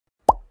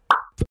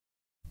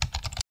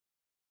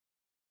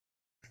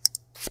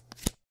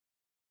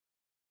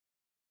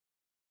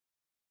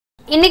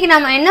இன்னைக்கு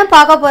நம்ம என்ன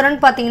பார்க்க போறோம்னு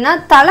பாத்தீங்கன்னா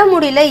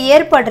தலைமுடியில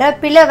ஏற்படுற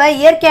பிளவை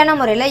இயற்கையான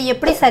முறையில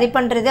எப்படி சரி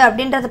பண்றது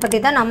அப்படின்றத பத்தி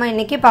தான் நம்ம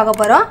இன்னைக்கு பார்க்க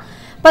போறோம்.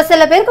 இப்ப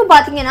சில பேருக்கு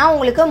பாத்தீங்கன்னா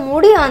உங்களுக்கு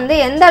முடி வந்து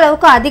எந்த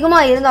அளவுக்கு அதிகமா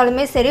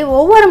இருந்தாலுமே சரி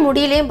ஒவ்வொரு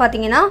முடியிலயும்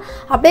பாத்தீங்கன்னா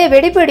அப்படியே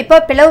வெடிப்பா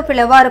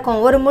பிளவா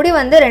இருக்கும். ஒரு முடி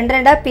வந்து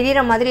ரெண்டா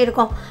பிரிற மாதிரி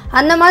இருக்கும்.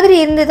 அந்த மாதிரி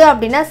இருந்தது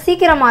அப்படின்னா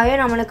சீக்கிரமாவே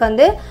நமக்கு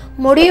வந்து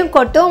முடியும்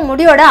கொட்டும்,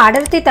 முடியோட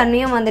அடர்த்தி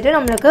தன்மையும் வந்துட்டு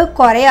நம்மளுக்கு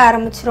குறைய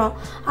ஆரம்பிச்சிரும்.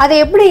 அதை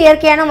எப்படி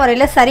இயற்கையான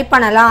முறையில சரி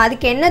பண்ணலாம்,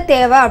 அதுக்கு என்ன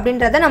தேவை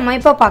அப்படின்றத நம்ம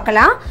இப்போ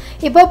பார்க்கலாம்.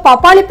 இப்போ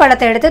பப்பாளி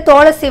பழத்தை எடுத்து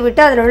தோலை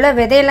சீவிட்டு அதில் உள்ள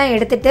விதையெல்லாம்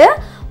எடுத்துட்டு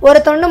ஒரு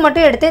தொண்டு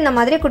மட்டும் எடுத்து இந்த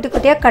மாதிரி குட்டி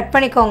குட்டியாக கட்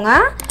பண்ணிக்கோங்க.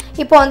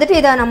 இப்போ வந்துட்டு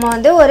இதை நம்ம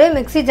வந்து ஒரு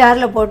மிக்ஸி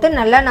ஜாரில் போட்டு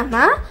நல்லா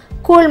நம்ம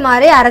கூழ்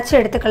மாதிரி அரைச்சி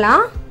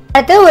எடுத்துக்கலாம்.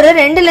 அடுத்து ஒரு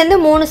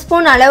 2-3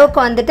 ஸ்பூன் அளவுக்கு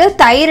வந்துட்டு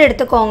தயிர்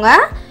எடுத்துக்கோங்க.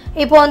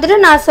 இப்போ வந்துட்டு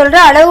நான் சொல்கிற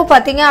அளவு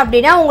பார்த்தீங்க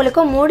அப்படின்னா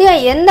உங்களுக்கு முடிய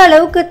எந்த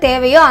அளவுக்கு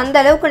தேவையோ அந்த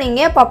அளவுக்கு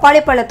நீங்கள் பப்பாளி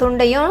பழ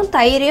துண்டையும்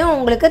தயிரையும்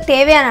உங்களுக்கு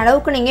தேவையான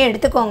அளவுக்கு நீங்கள்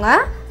எடுத்துக்கோங்க.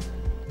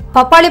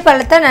 பப்பாளி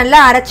பழத்தை நல்லா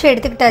அரைச்சி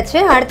எடுத்துக்கிட்டாச்சு.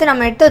 அடுத்து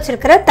நம்ம எடுத்து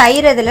வச்சுருக்கிற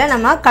தயிர் இதில்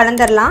நம்ம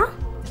கலந்துடலாம்.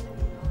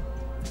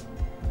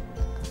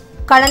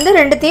 கலந்து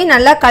ரெண்டுத்தையும்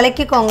நல்லா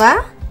கலக்கிக்கோங்க.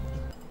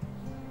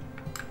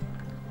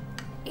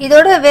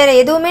 இதோட வேறு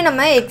எதுவுமே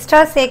நம்ம எக்ஸ்ட்ரா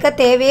சேர்க்க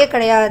தேவையே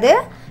கிடையாது.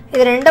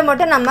 இது ரெண்டை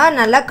மட்டும் நம்ம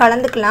நல்லா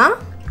கலந்துக்கலாம்.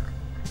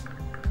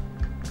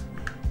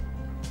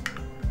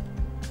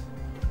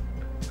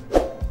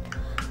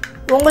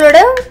 உங்களோட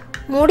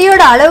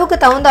முடியோட அளவுக்கு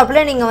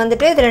தகுந்தாப்புல நீங்கள்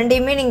வந்துட்டு இது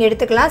ரெண்டையுமே நீங்கள்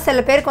எடுத்துக்கலாம். சில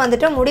பேருக்கு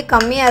வந்துட்டு முடி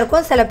கம்மியாக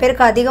இருக்கும், சில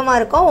பேருக்கு அதிகமாக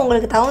இருக்கும்.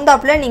 உங்களுக்கு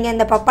தகுந்தாப்புல நீங்கள்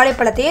இந்த பப்பாளி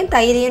பழத்தையும்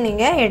தயிரையும்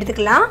நீங்கள்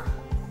எடுத்துக்கலாம்.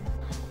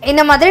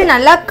 இந்த மாதிரி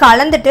நல்லா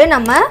கலந்துட்டு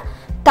நம்ம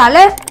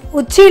தலை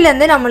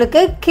உச்சியிலேருந்து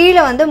நம்மளுக்கு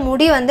கீழே வந்து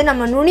முடி வந்து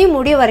நம்ம நுனி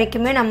முடி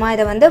வரைக்குமே நம்ம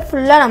இதை வந்து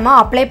ஃபுல்லாக நம்ம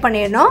அப்ளை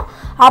பண்ணிடணும்.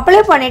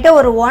 அப்ளை பண்ணிவிட்டு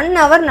ஒரு 1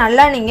 ஹவர்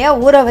நல்லா நீங்கள்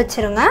ஊற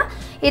வச்சுருங்க.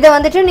 இதை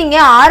வந்துட்டு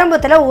நீங்கள்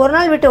ஆரம்பத்தில் ஒரு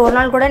நாள் விட்டு ஒரு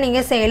நாள் கூட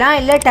நீங்கள் செய்யலாம்.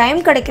 இல்லை டைம்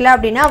கிடைக்கல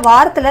அப்படின்னா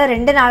வாரத்தில்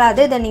 2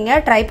 நாளாவது இதை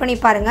நீங்கள் ட்ரை பண்ணி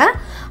பாருங்கள்.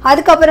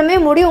 அதுக்கப்புறமே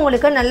முடி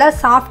உங்களுக்கு நல்லா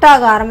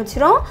சாஃப்டாக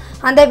ஆரம்பிச்சிடும்.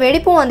 அந்த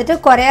வெடிப்பும் வந்துட்டு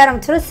குறைய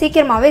ஆரம்பிச்சிடும்,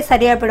 சீக்கிரமாகவே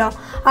சரியாக போயிடும்.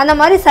 அந்த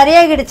மாதிரி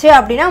சரியாகிடுச்சு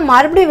அப்படின்னா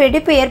மறுபடியும்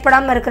வெடிப்பு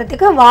ஏற்படாமல்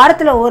இருக்கிறதுக்கு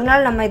வாரத்தில் ஒரு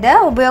நாள் நம்ம இதை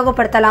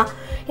உபயோகப்படுத்தலாம்.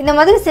 இந்த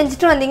மாதிரி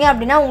செஞ்சுட்டு வந்தீங்க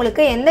அப்படின்னா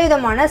உங்களுக்கு எந்த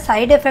விதமான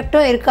சைடு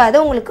எஃபெக்டும் இருக்காது,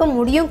 உங்களுக்கு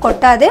முடியும்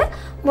கொட்டாது,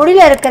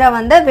 முடியில் இருக்கிற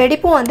வந்து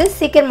வெடிப்பும் வந்து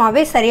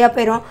சீக்கிரமாகவே சரியாக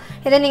போயிடும்.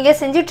 இதை நீங்கள்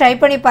செஞ்சு ட்ரை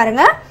பண்ணி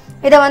பாருங்கள்.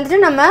 இதை வந்துட்டு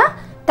நம்ம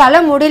தலை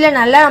முடியில்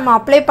நல்லா நம்ம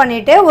அப்ளை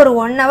பண்ணிவிட்டு ஒரு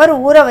 1 ஹவர்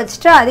ஊற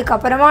வச்சுட்டு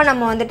அதுக்கப்புறமா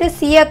நம்ம வந்துட்டு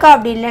சீயக்கா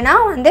அப்படி இல்லைன்னா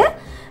வந்து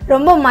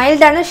ரொம்ப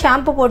மைல்டான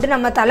ஷாம்பு போட்டு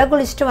நம்ம தலை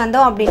குளிச்சுட்டு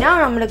வந்தோம் அப்படின்னா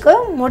நம்மளுக்கு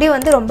முடி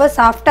வந்து ரொம்ப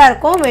சாஃப்டாக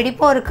இருக்கும்,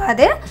 வெடிப்பும்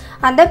இருக்காது,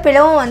 அந்த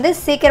பிளவும் வந்து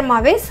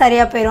சீக்கிரமாகவே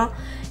சரியாக போயிடும்.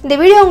 இந்த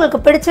வீடியோ உங்களுக்கு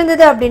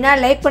பிடிச்சிருந்தது அப்படின்னா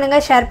லைக்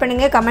பண்ணுங்கள், ஷேர்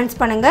பண்ணுங்கள், கமெண்ட்ஸ்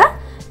பண்ணுங்கள்.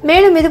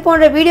 மேலும் இது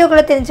போன்ற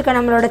வீடியோக்களை தெரிஞ்சுக்க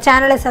நம்மளோட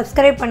சேனலை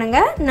சப்ஸ்கிரைப்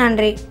பண்ணுங்கள்.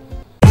 நன்றி.